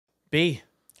B.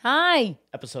 Hi.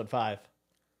 Episode 5.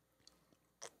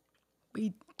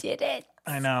 We did it.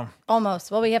 I know.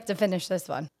 Almost. Well, we have to finish this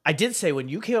one. I did say when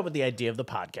you came up with the idea of the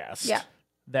podcast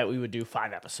that we would do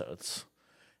 5 episodes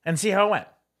and see how it went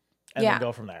and then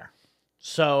go from there.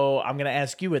 So I'm going to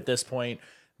ask you at this point,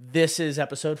 this is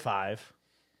episode 5.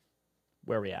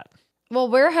 Where are we at? Well,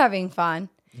 we're having fun.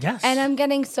 Yes. And I'm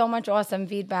getting so much awesome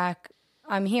feedback.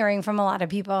 I'm hearing from a lot of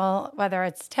people, whether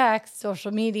it's text,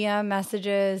 social media,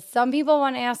 messages. Some people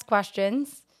want to ask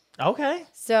questions. Okay.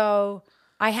 So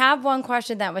I have one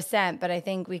question that was sent, but I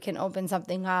think we can open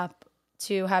something up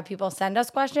to have people send us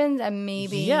questions and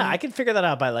maybe... Yeah, I can figure that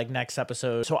out by like next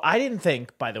episode. So I didn't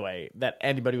think, by the way, that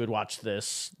anybody would watch the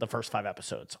first 5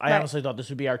 episodes. I honestly thought this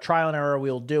would be our trial and error.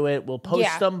 We'll do it. We'll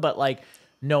post them, but like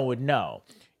no one would know.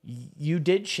 You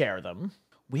did share them.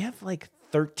 We have like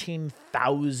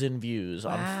 13,000 views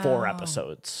on 4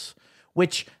 episodes,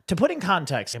 which to put in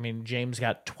context, I mean, James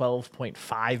got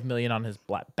 12.5 million on his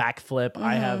backflip.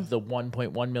 I have the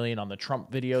 1.1 million on the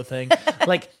Trump video thing.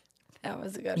 Like, that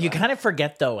was a good you one. kind of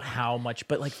forget though how much,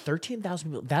 but like 13,000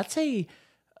 people, that's a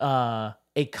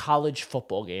college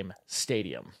football game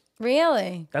stadium.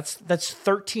 Really? That's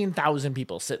 13,000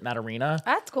 people sit in that arena.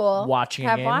 That's cool. Watching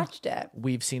a game. Have watched it.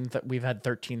 We've had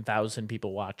 13,000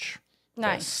 people watch.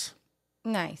 Nice.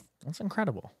 Nice. That's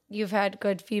incredible. You've had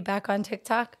good feedback on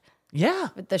TikTok? Yeah.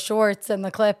 With the shorts and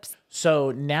the clips.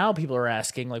 So now people are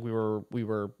asking, like we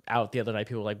were out the other night,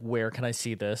 people were like, where can I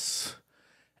see this?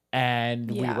 And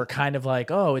we were kind of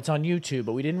like, oh, it's on YouTube,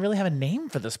 but we didn't really have a name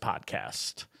for this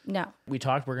podcast. No. We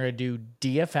talked, we're going to do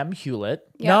DFM Hewlett.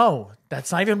 Yep. No,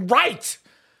 that's not even right.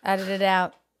 Edit it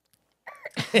out.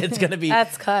 It's going to be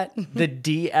That's cut. the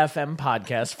DFM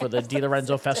podcast for the Di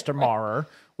Lorenzo Festa Maurer,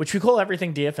 which we call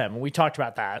everything DFM. And we talked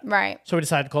about that. Right. So we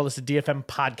decided to call this a DFM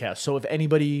podcast. So if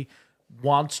anybody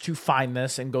wants to find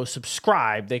this and go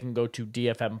subscribe, they can go to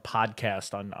DFM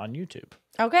podcast on YouTube.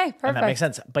 Okay, perfect. And that makes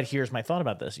sense. But here's my thought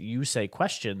about this. You say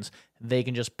questions, they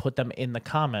can just put them in the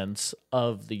comments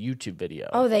of the YouTube video.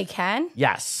 Oh, they can?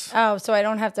 Yes. Oh, so I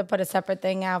don't have to put a separate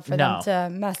thing out for them to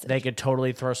message. They could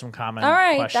totally throw some comment All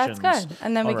right, questions. that's good.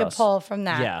 And then we could pull from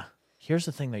that. Yeah. Here's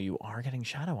the thing, though. You are getting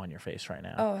shadow on your face right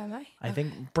now. Oh, am I? I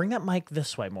think bring that mic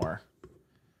this way more.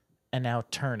 And now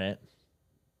turn it.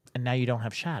 And now you don't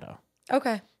have shadow.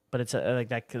 Okay. But it's like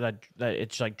that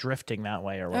it's like drifting that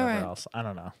way or whatever else. I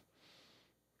don't know.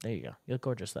 There you go. You look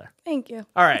gorgeous there. Thank you.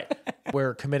 All right.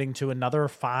 We're committing to another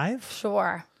 5.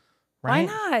 Sure. Right?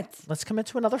 Why not? Let's commit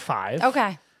to another 5.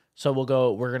 Okay. So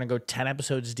we're going to go 10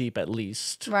 episodes deep at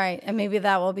least. Right. And maybe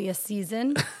that will be a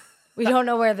season. We don't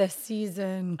know where the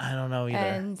season I don't know either.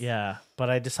 ends. Yeah.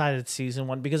 But I decided season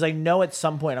 1 because I know at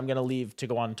some point I'm going to leave to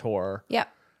go on tour. Yep.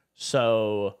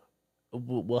 So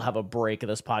we'll have a break of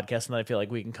this podcast, and then I feel like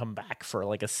we can come back for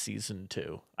like a season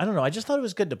 2. I don't know. I just thought it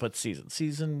was good to put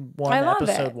season 1, I love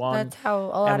episode it. 1. That's how a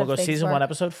lot and we'll of go things season work. 1,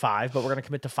 episode 5, but we're gonna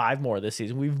commit to 5 more this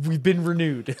season. We've been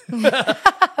renewed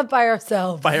By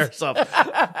ourselves. by ourselves.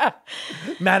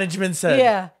 Management said,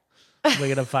 Yeah.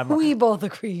 we're gonna 5 more. We both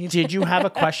agreed. Did you have a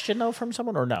question though from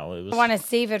someone or no? It was. I want to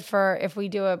save it for if we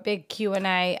do a big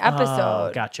Q&A episode.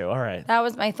 Oh, got you. All right. That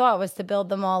was my thought, was to build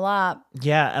them all up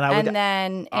Yeah, and I would. and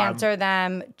then answer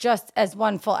them just as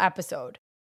one full episode.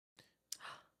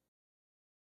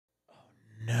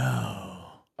 No.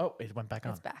 Oh, it went back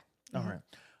on. It's back. All right.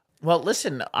 Well,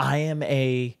 listen,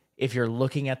 if you're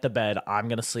looking at the bed, I'm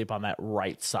going to sleep on that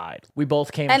right side. We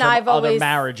both came And from I've other always-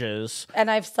 marriages. And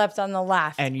I've slept on the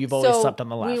left. And you've always slept on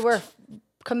the left. We were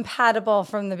compatible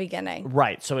from the beginning.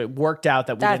 Right. So it worked out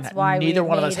that That's why we neither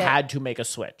one of us made it. had to make a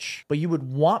switch. But you would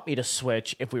want me to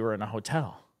switch if we were in a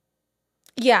hotel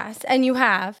Yes, and you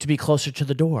have. to be closer to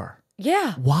the door.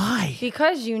 Yeah. Why?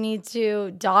 Because you need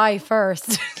to die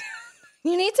first.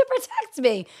 You need to protect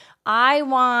me. I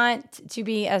want to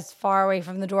be as far away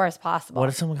from the door as possible. What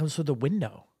if someone comes through the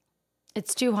window?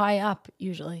 It's too high up,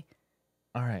 usually.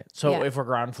 All right. So Yeah. if we're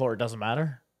ground floor, it doesn't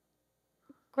matter?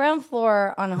 Ground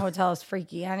floor on a hotel is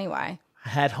freaky anyway.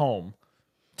 Head home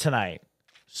tonight.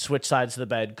 Switch sides of the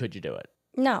bed. Could you do it?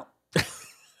 No.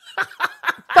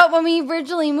 But when we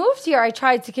originally moved here, I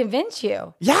tried to convince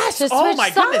you. Yes. To Oh switch my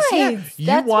goodness. Yeah. sides. You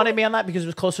That's wanted what- me on that because it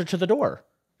was closer to the door.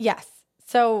 Yes.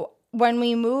 So when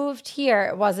we moved here,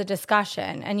 it was a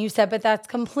discussion. And you said, but that's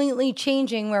completely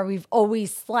changing where we've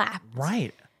always slept.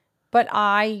 Right. But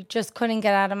I just couldn't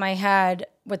get out of my head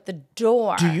with the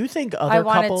door. Do you think other I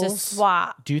wanted couples to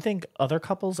swap. Do you think other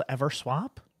couples ever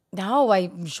swap? No,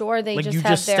 I'm sure they Like just you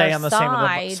have just their stay on the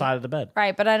side. same side of the bed.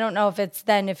 Right, but I don't know if it's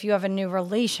then if you have a new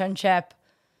relationship.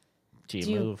 Do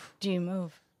you move? Do you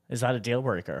move? Is that a deal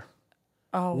breaker?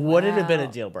 Oh, Would it have been a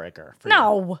wow. deal breaker? For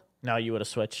No. You? No, you would have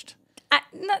switched.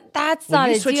 That's not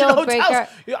a deal breaker.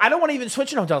 I don't want to even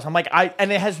switch in hotels. I'm like,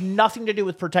 and it has nothing to do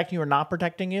with protecting you or not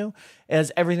protecting you. It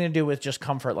has everything to do with just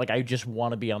comfort. Like, I just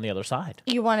want to be on the other side.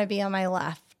 You want to be on my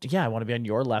left. Yeah, I want to be on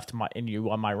your left and you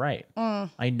on my right.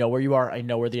 I know where you are. I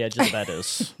know where the edge of the bed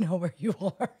is. I know where you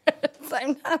are. So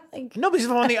I'm not like... No, because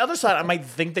if I'm on the other side, I might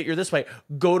think that you're this way.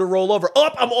 Go to roll over.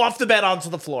 Up, I'm off the bed onto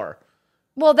the floor.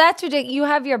 Well, that's ridiculous. You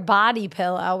have your body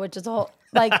pillow, which is a whole...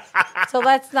 Like, so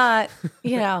that's not,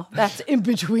 that's in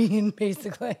between,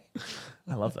 basically.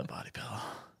 I love that body pillow.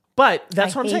 But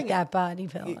that's what I'm saying. I hate that body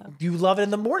pillow. You love it in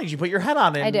the mornings. You put your head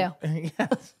on it. I do.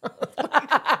 Yes.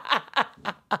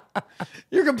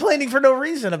 You're complaining for no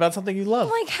reason about something you love.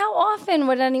 Like, how often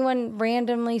would anyone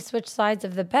randomly switch sides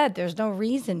of the bed? There's no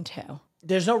reason to.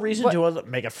 There's no reason to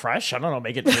make it fresh. I don't know,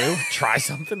 make it new. Try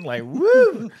something like,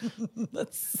 woo.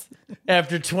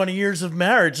 After 20 years of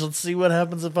marriage, let's see what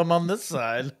happens if I'm on this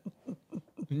side.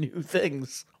 New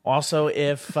things. Also,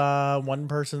 if one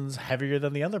person's heavier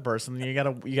than the other person, you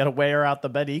gotta weigh her out the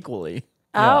bed equally.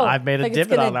 Oh, I've made a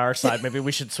divot on our side. Maybe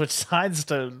we should switch sides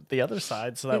to the other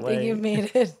side so that way you made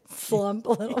it slump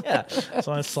a little. Yeah.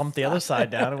 So I slump the other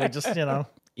side down and we just,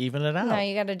 even it out. No,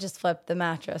 you got to just flip the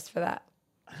mattress for that.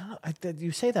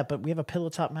 You say that, but we have a pillow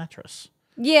top mattress.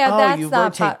 Yeah, that's you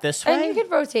not rotate this way? And you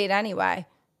could rotate anyway.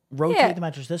 Rotate the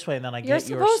mattress this way, and then You're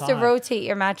supposed to rotate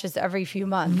your mattress every few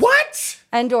months. What?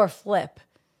 And or flip.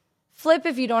 Flip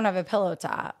if you don't have a pillow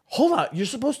top. Hold on. You're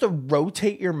supposed to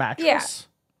rotate your mattress? Yeah.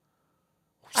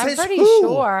 I'm pretty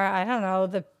sure. I don't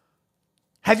know.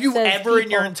 Have you ever in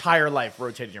your entire life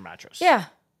rotated your mattress? Yeah.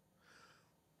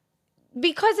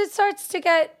 Because it starts to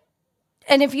get...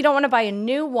 And if you don't want to buy a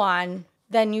new one,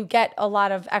 then you get a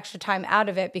lot of extra time out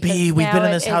of it. Because we've been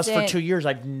in this house for 2 years.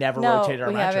 I've never rotated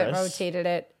our mattress. No, we haven't rotated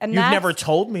it. And you've never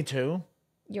told me to.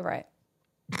 You're right.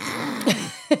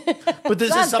 But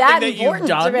this is something that you've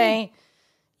done? To me.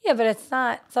 Yeah, but it's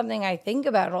not something I think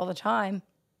about all the time.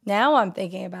 Now I'm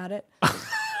thinking about it.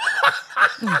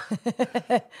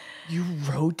 You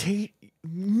rotate?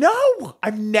 No,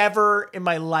 I've never in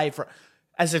my life,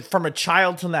 from a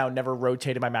child till now, never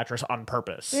rotated my mattress on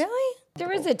purpose. Really?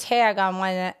 There is a tag on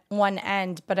one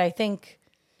end, but I think,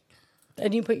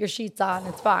 and you put your sheets on,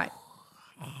 it's fine.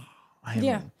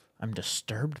 I'm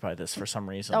disturbed by this for some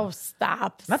reason. Oh,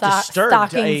 stop! Not disturbed.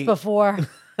 Stockings before,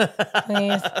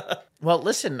 please. Well,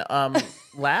 listen.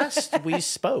 Last we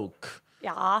spoke.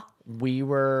 Yeah.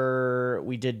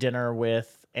 We did dinner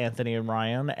with Anthony and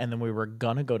Ryan, and then we were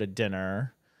gonna go to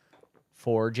dinner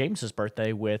for James's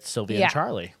birthday with Sylvia and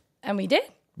Charlie. And we did.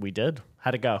 We did.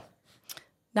 How'd it go?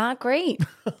 Not great.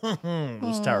 It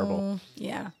was terrible.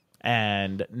 Yeah.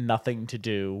 And nothing to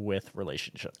do with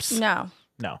relationships. No.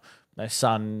 My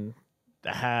son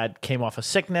came off of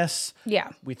sickness. Yeah.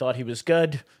 We thought he was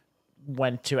good.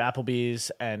 Went to Applebee's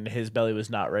and his belly was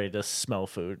not ready to smell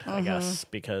food, I guess,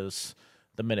 because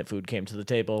the minute food came to the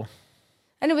table.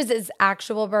 And it was his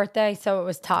actual birthday, so it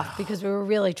was tough because we were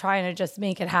really trying to just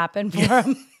make it happen for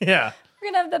him. Yeah.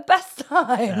 We're going to have the best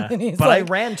time. Yeah. And he's but I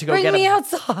ran to go bring me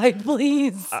outside,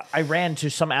 please. I ran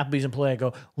to some Applebee's employee. I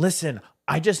go, listen,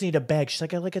 I just need a bag. She's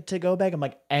like, I like a to-go bag. I'm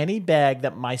like, any bag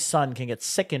that my son can get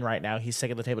sick in right now. He's sick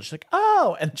at the table. She's like,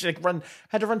 oh. And she had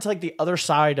to run to like the other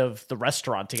side of the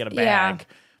restaurant to get a bag.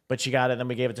 Yeah. But she got it, and then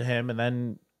we gave it to him. And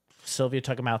then Sylvia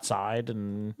took him outside.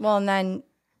 And then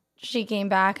she came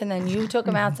back, and then you took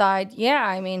him outside. Yeah,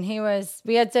 I mean,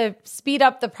 we had to speed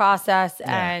up the process.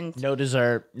 And no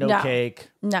dessert, no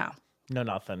cake. No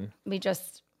nothing. We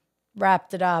just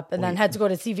wrapped it up and then had to go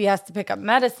to CVS to pick up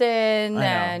medicine.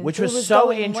 And which was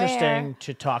so interesting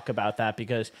to talk about that,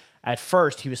 because at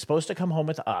first he was supposed to come home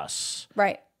with us.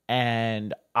 Right.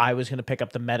 And I was going to pick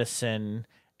up the medicine.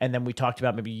 And then we talked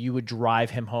about maybe you would drive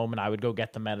him home and I would go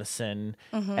get the medicine.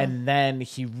 Mm-hmm. And then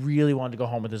he really wanted to go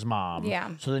home with his mom.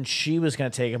 Yeah. So then she was going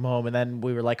to take him home. And then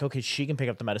we were like, okay, she can pick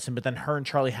up the medicine. But then her and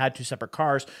Charlie had 2 separate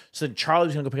cars. So then Charlie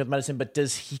was going to go pick up the medicine. But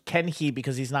can he,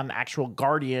 because he's not an actual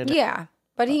guardian. Yeah.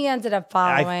 But he ended up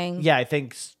following. I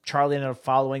think Charlie ended up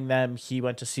following them. He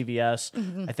went to CVS.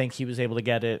 Mm-hmm. I think he was able to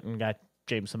get it and got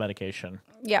James the medication.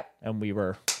 Yep. And we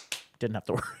didn't have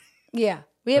to worry. Yeah.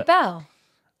 We had Belle.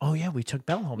 Oh, yeah, we took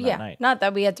Belle home that night. Not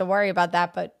that we had to worry about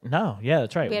that, but... No, yeah,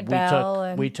 that's right. We had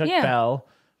Belle. We took Belle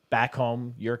back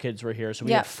home. Your kids were here, so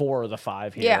we had 4 of the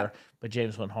 5 here. Yeah. But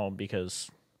James went home because,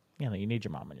 you need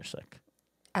your mom when you're sick.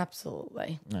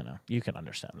 Absolutely. I know. You can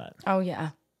understand that. Oh, yeah.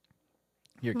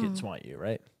 Your kids want you,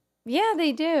 right? Yeah,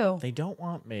 they do. They don't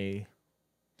want me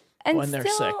when they're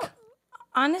sick.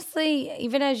 Honestly,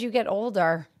 even as you get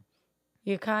older,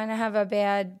 you kind of have a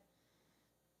bad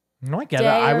No, I get day it.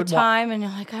 I or would time, and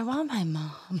you're like, I want my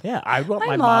mom. Yeah, I want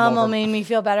My my mom will over. make me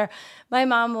feel better. My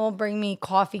mom will bring me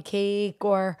coffee cake,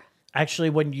 or Actually,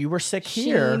 when you were sick she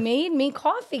here, made me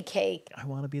coffee cake. I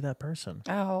want to be that person.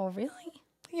 Oh, really?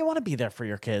 You want to be there for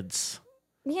your kids.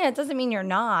 Yeah, it doesn't mean you're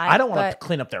not. I don't want to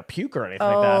clean up their puke or anything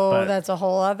like that. Oh, But that's a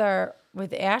whole other.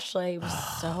 With Ashley, it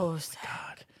was so sad.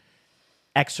 God,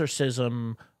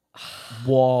 exorcism,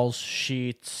 walls,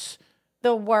 sheets.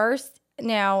 The worst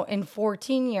now in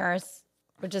 14 years,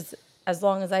 which is as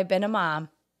long as I've been a mom,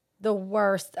 the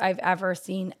worst I've ever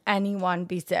seen anyone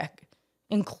be sick,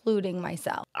 including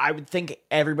myself. I would think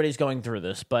everybody's going through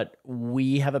this, but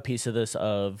we have a piece of this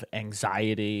of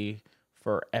anxiety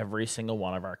for every single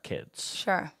one of our kids.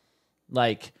 Sure.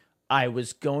 Like, I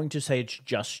was going to say it's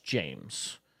just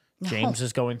James. James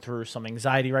is going through some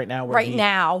anxiety right now. Right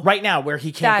now, where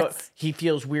he can't go. He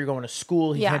feels weird going to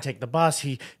school. He can't take the bus.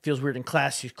 He feels weird in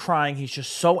class. He's crying. He's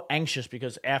just so anxious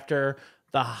because after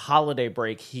the holiday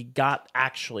break, he got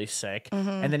actually sick.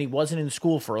 And then he wasn't in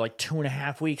school for like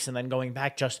 2.5 weeks. And then going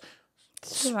back just...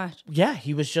 Too much. Yeah,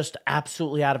 he was just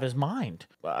absolutely out of his mind.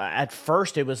 At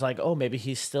first, it was like, oh, maybe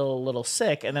he's still a little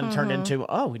sick. And then it turned into,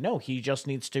 oh, no, he just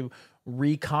needs to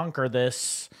reconquer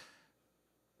this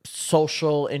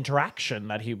social interaction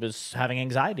that he was having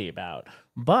anxiety about.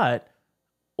 But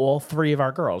all three of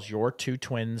our girls, your two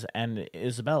twins and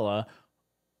Isabella,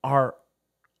 are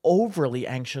overly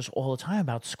anxious all the time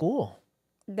about school.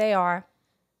 They are.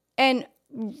 And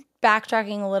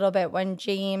backtracking a little bit, when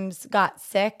James got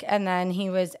sick and then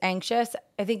he was anxious,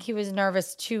 I think he was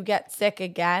nervous to get sick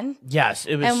again. Yes,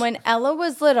 it was. And when Ella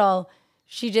was little,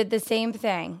 she did the same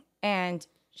thing. And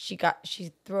she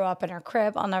threw up in her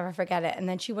crib. I'll never forget it. And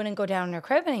then she wouldn't go down in her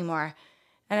crib anymore.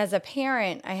 And as a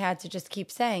parent, I had to just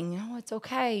keep saying, no, it's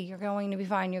okay. You're going to be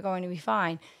fine. You're going to be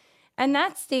fine. And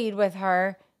that stayed with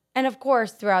her. And of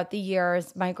course, throughout the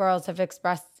years, my girls have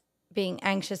expressed being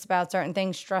anxious about certain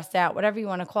things, stressed out, whatever you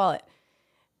want to call it.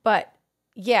 But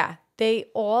yeah, they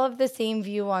all have the same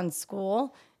view on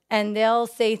school. And they'll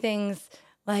say things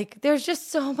like, there's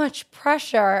just so much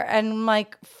pressure. And I'm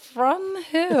like, from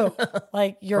who?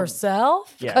 Like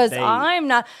yourself? Because I'm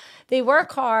not. They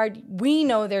work hard. We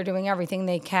know they're doing everything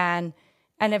they can.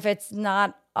 And if it's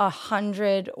not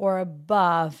 100 or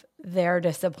above, they're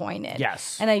disappointed.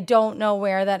 Yes. And I don't know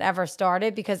where that ever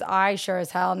started because I sure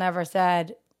as hell never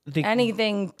said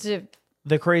anything to.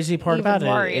 The crazy part about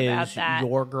it is that.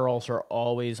 Your girls are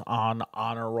always on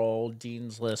honor roll,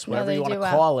 dean's list, whatever you want to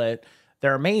well. call it.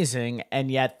 They're amazing,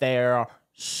 and yet they're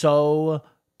so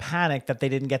panicked that they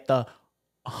didn't get the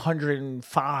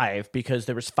 105 because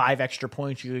there was 5 extra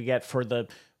points you could get for the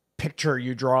picture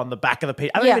you draw on the back of the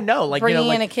page. I don't even know. Like,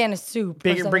 bringing in a can of soup.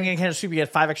 Bringing in a can of soup, you get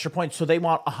 5 extra points. So they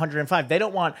want 105. They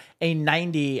don't want a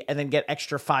 90 and then get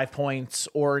extra 5 points,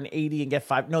 or an 80 and get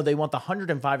 5. No, they want the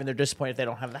 105, and they're disappointed if they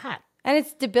don't have the hat. And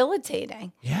it's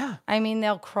debilitating. Yeah. I mean,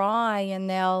 they'll cry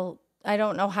and I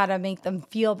don't know how to make them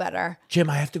feel better. Jim,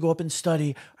 I have to go up and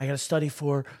study. I got to study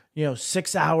for,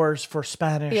 6 hours for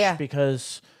Spanish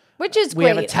because which is we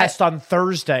great. have a test on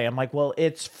Thursday. I'm like, well,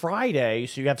 it's Friday,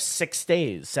 so you have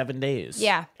 7 days.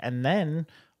 Yeah. And then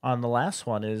on the last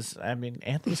one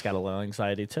Anthony's got a little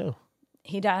anxiety too.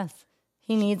 He does.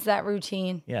 He needs that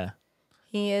routine. Yeah.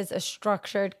 He is a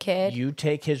structured kid. You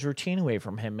take his routine away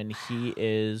from him and he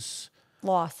is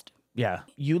lost. Yeah.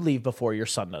 You leave before your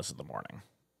son does in the morning.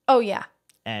 Oh, yeah.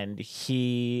 And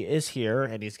he is here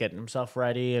and he's getting himself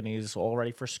ready and he's all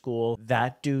ready for school.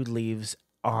 That dude leaves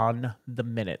on the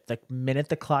minute. The minute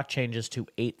the clock changes to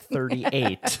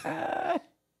 8:38,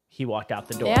 he walked out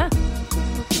the door. Yeah.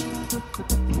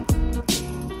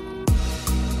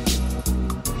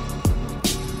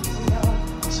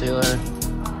 See you later.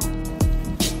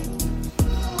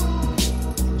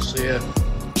 See ya.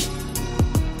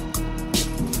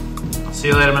 I'll see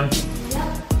you later, man.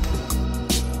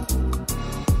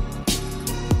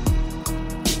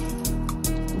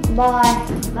 Bye.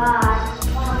 Bye.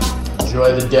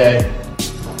 Enjoy the day.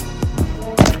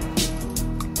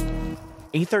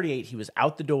 8:38, he was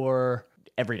out the door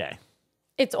every day.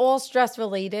 It's all stress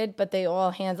related, but they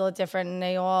all handle it different and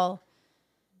they all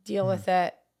deal with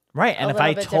it. Right. And if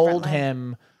I told differently.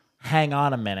 him, hang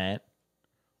on a minute,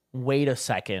 wait a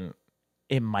second,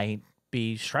 it might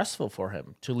be stressful for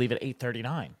him to leave at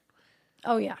 8:39.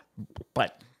 Oh, yeah.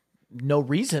 But no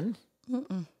reason.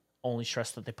 Only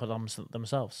stress that they put on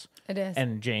themselves. It is.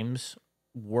 And James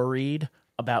worried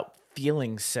about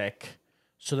feeling sick,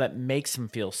 so that makes him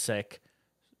feel sick.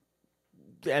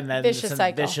 And then Vicious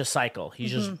cycle. Vicious cycle.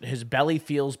 He's just, his belly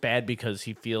feels bad because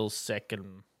he feels sick,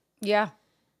 and Yeah.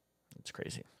 it's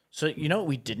crazy. So you know what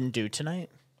we didn't do tonight?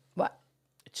 What?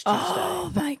 It's Tuesday.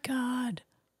 Oh, my God.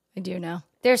 I do know.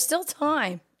 There's still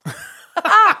time.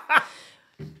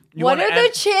 What are the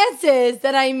chances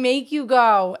that I make you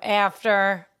go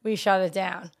after we shut it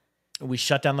down? We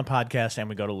shut down the podcast and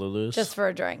we go to Lulu's? Just for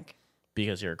a drink.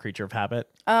 Because you're a creature of habit?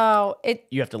 Oh,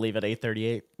 You have to leave at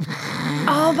 8:38?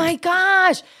 Oh my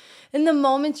gosh. In the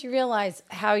moment you realize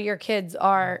how your kids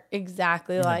are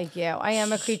exactly like you. I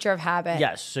am a creature of habit.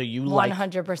 Yes, so you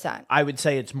 100%. I would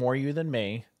say it's more you than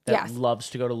me that Yes. loves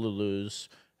to go to Lulu's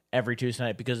every Tuesday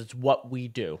night because it's what we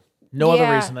do. No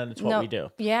other reason than it's what we do.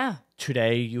 Yeah.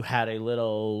 Today you had a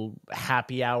little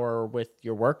happy hour with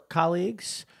your work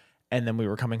colleagues, and then we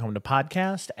were coming home to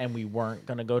podcast, and we weren't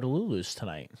going to go to Lulu's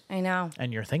tonight. I know.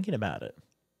 And you're thinking about it.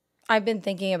 I've been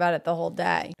thinking about it the whole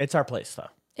day. It's our place, though.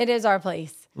 It is our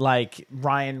place. Like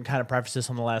Ryan kind of prefaced this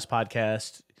on the last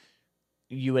podcast.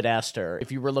 You had asked her,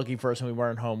 if you were looking for us and we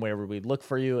weren't home, where would we look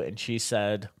for you? And she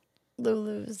said,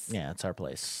 Lulu's. yeah, it's our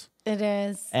place. It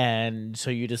is. And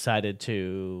so you decided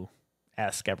to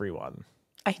ask everyone.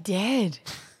 I did.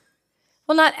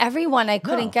 Well, not everyone. I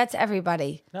couldn't get to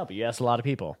everybody. No, but you asked a lot of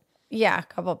people. Yeah, a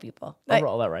couple people. I'll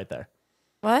roll that right there.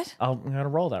 What? I'm going to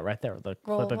roll that right there. The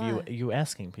Roll clip of what? you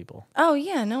asking people. Oh,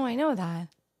 yeah. No, I know that.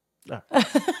 Oh.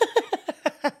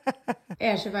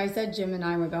 Ash, if I said Jim and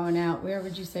I were going out, where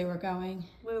would you say we're going?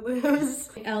 Lulu's.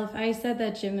 Elle, if I said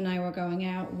that Jim and I were going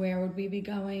out, where would we be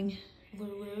going?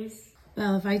 Lulu's.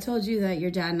 Well, if I told you that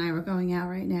your dad and I were going out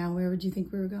right now, where would you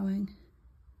think we were going?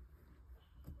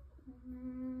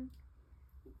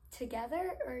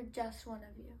 Together or just one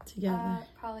of you? Together.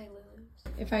 Probably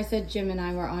Lulu's. If I said Jim and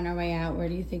I were on our way out, where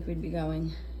do you think we'd be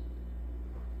going?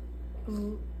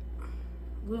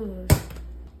 Lulu's.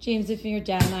 James, if your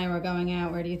dad and I were going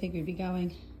out, where do you think we'd be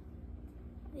going?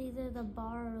 Either the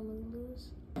bar or Lulu's.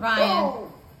 Ryan,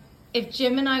 if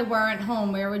Jim and I weren't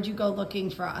home, where would you go looking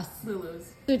for us?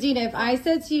 Lulu's. So, Dina, if I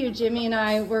said to you, Jimmy and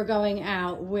I were going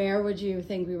out, where would you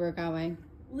think we were going?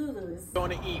 Lulu's.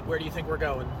 Going to eat. Where do you think we're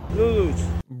going? Lulu's.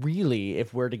 Really,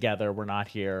 if we're together, we're not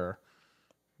here.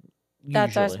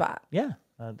 That's our usually. spot. Yeah.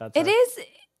 That's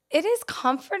It is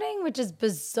comforting, which is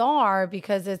bizarre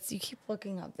because you keep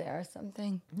looking up there or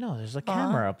something. No, there's a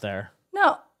camera up there.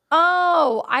 No.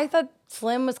 Oh, I thought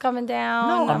Slim was coming down.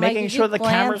 No, I'm making sure the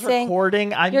camera's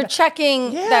recording. You're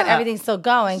checking that everything's still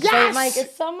going. So I'm like,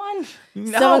 is someone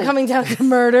coming down to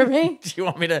murder me? Do you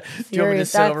want me to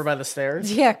sit over by the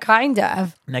stairs? Yeah, kind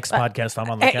of. Next podcast, I'm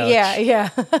on the couch. Yeah.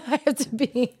 I have to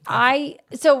be.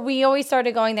 So we always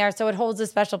started going there. So it holds a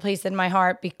special place in my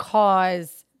heart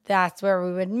because that's where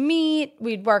we would meet.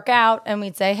 We'd work out and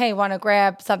we'd say, hey, want to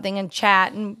grab something and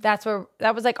chat. And that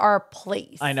was like our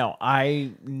place. I know.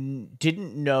 I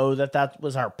didn't know that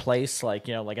was our place. Like,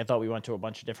 I thought we went to a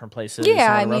bunch of different places.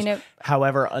 Yeah, I mean,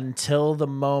 however, until the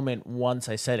moment once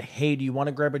I said, hey, do you want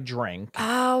to grab a drink?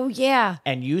 Oh, yeah.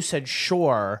 And you said,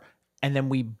 sure. And then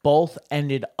we both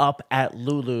ended up at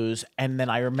Lulu's. And then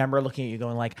I remember looking at you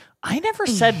going like, I never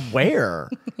said where.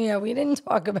 Yeah, we didn't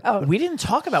talk about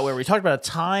where. We talked about a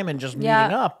time and just meeting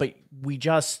up, but we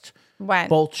just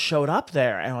both showed up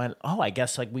there and went, oh, I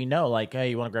guess like we know, like, hey,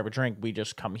 you want to grab a drink? We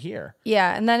just come here.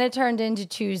 Yeah, and then it turned into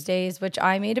Tuesdays, which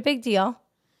I made a big deal.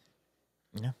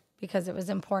 Yeah. Because it was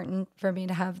important for me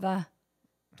to have the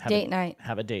date night.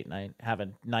 Have a date night. Have a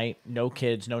night, no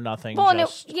kids, no nothing. Well,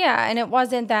 and it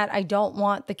wasn't that I don't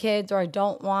want the kids or I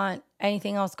don't want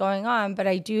anything else going on, but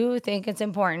I do think it's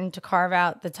important to carve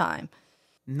out the time.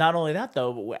 Not only that,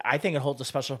 though, I think it holds a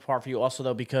special part for you also,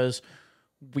 though, because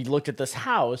we looked at this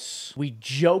house, we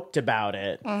joked about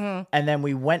it, and then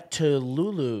we went to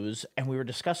Lulu's and we were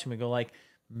discussing, we go like,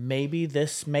 maybe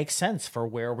this makes sense for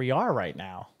where we are right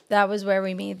now. That was where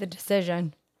we made the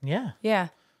decision. Yeah. Yeah.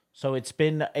 So it's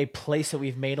been a place that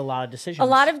we've made a lot of decisions.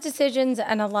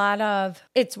 And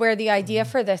it's where the idea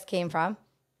for this came from,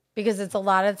 because it's a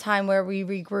lot of time where we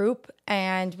regroup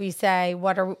and we say,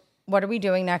 what are we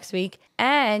doing next week?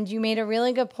 And you made a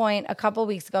really good point a couple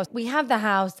weeks ago. We have the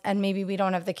house and maybe we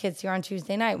don't have the kids here on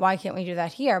Tuesday night. Why can't we do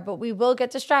that here? But we will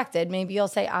get distracted. Maybe you'll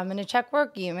say, I'm going to check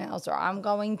work emails, or I'm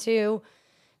going to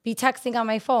be texting on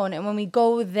my phone. And when we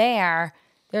go there,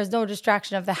 there's no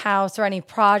distraction of the house or any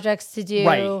projects to do.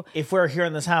 Right. If we're here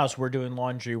in this house, we're doing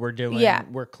laundry, we're doing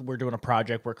a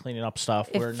project, we're cleaning up stuff.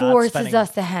 It forces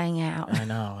us to hang out. I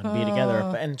know, and be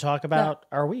together and talk about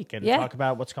our week and talk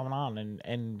about what's going on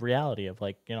and reality of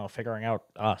figuring out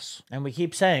us. And we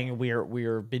keep saying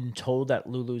we're been told that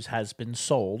Lulu's has been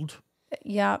sold.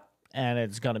 Yep. And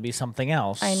it's going to be something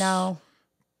else. I know.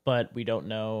 But we don't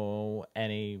know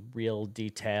any real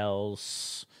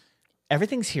details.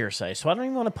 Everything's hearsay, so I don't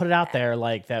even want to put it out there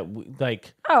like that.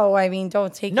 Oh, I mean,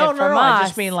 don't take it from us. I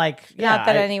just mean like, not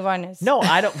that anyone is. No,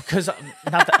 I don't, because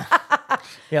not that.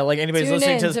 Yeah, like anybody's Tune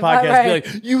listening in to this to podcast, be right.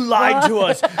 like, you lied to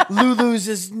us. Lulu's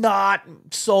is not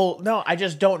sold. No, I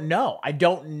just don't know. I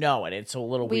don't know. And it's a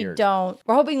little We weird. don't.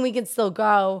 We're hoping we can still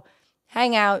go,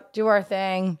 hang out, do our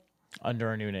thing,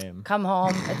 Under a new name. come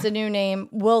home. It's a new name.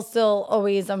 We'll still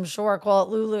always, I'm sure, call it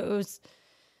Lulu's.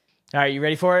 All right, you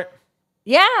ready for it?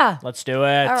 Yeah. Let's do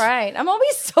it. All right. I'm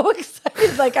always so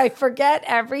excited. Like I forget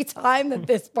every time that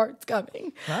this part's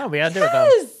coming. Oh, we gotta do it though.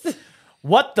 Yes.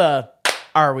 What the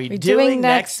are we doing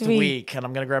next week? week? And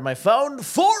I'm gonna grab my phone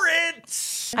for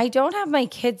it. I don't have my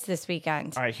kids this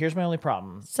weekend. All right, here's my only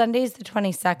problem. Sunday's the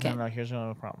 22nd. No, here's my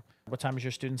only problem. What time is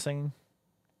your student singing?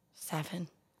 7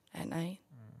 at night.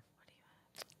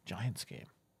 Giants game.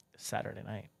 Saturday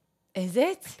night. Is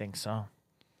it? I think so.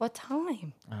 What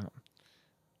time? I don't know.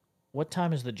 What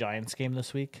time is the Giants game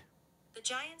this week? The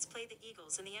Giants play the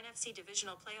Eagles in the NFC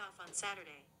Divisional Playoff on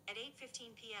Saturday at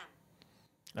 8:15 p.m.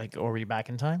 Like, are we back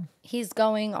in time? He's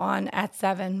going on at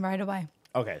 7 right away.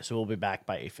 Okay, so we'll be back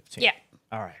by 8:15. Yeah.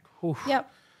 All right. Whew.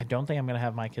 Yep. I don't think I'm going to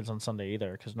have my kids on Sunday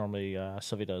either because normally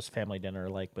Sylvia does family dinner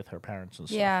like with her parents and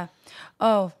stuff. Yeah.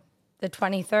 Oh, the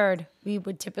 23rd. We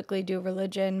would typically do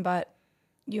religion, but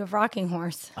you have Rocking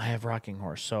Horse. I have Rocking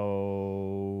Horse,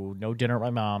 so no dinner at my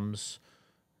mom's.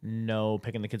 No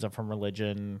picking the kids up from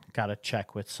religion. Got to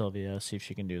check with Sylvia, see if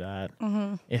she can do that.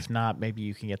 Mm-hmm. If not, maybe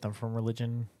you can get them from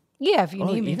religion. Yeah, if you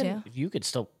need me to. You could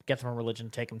still get them from religion,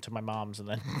 take them to my mom's, and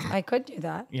then, I could do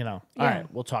that. you know. Yeah. All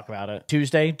right, we'll talk about it.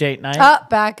 Tuesday, date night. Oh,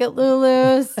 back at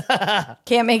Lulu's.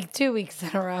 Can't make 2 weeks in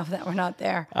a row that we're not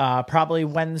there. Probably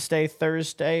Wednesday,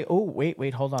 Thursday. Oh,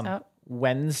 wait, hold on. Oh.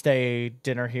 Wednesday,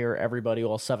 dinner here, everybody,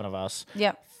 all 7 of us.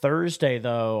 Yep. Thursday,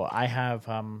 though, I have,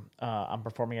 I'm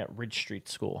performing at Ridge Street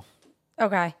School,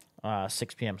 Okay.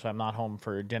 6 p.m., so I'm not home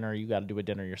for dinner. You got to do a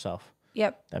dinner yourself.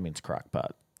 Yep. That means crock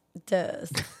pot. Does.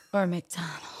 Or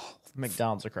McDonald's.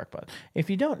 McDonald's or crock pot. If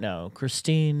you don't know,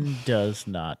 Christine does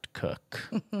not cook.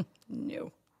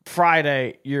 No.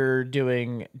 Friday, you're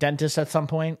doing dentist at some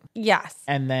point, Yes.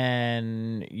 and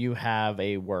then you have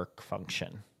a work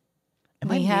function.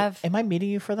 Am I meeting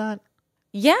you for that?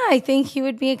 Yeah, I think he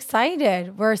would be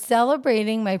excited. We're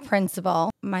celebrating my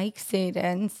principal, Mike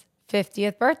Saden's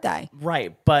 50th birthday.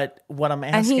 Right, but what I'm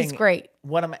asking... And he's great.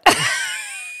 What am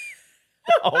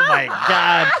Oh my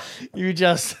God. You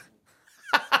just...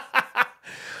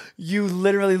 You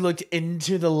literally looked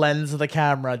into the lens of the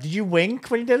camera. Did you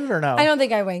wink when you did it or no? I don't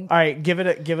think I winked. All right, give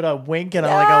it a wink and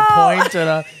like a point and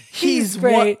a... He's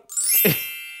great.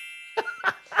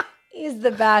 He's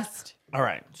the best. All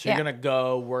right, so Yeah. you're going to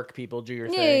go work people, do your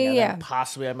thing, and yeah. then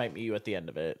possibly I might meet you at the end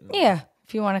of it. And Yeah.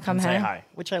 If you want to come say hang. hi,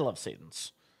 which I love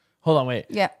Satan's. Hold on, wait.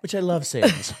 Yeah. Which I love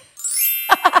Satan's.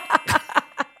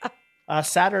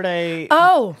 Saturday,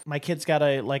 Oh, my kid's got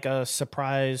a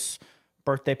surprise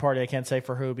birthday party. I can't say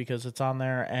for who because it's on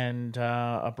there, and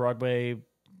a Broadway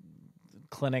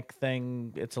clinic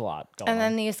thing. It's a lot going and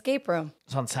then on. the escape room.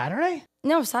 It's on Saturday?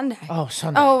 No, Sunday. Oh,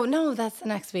 Sunday. Oh, no, that's the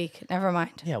next week. Never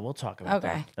mind. Yeah, we'll talk about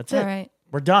Okay. that. That's All it. right.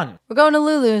 We're done. We're going to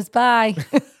Lulu's. Bye.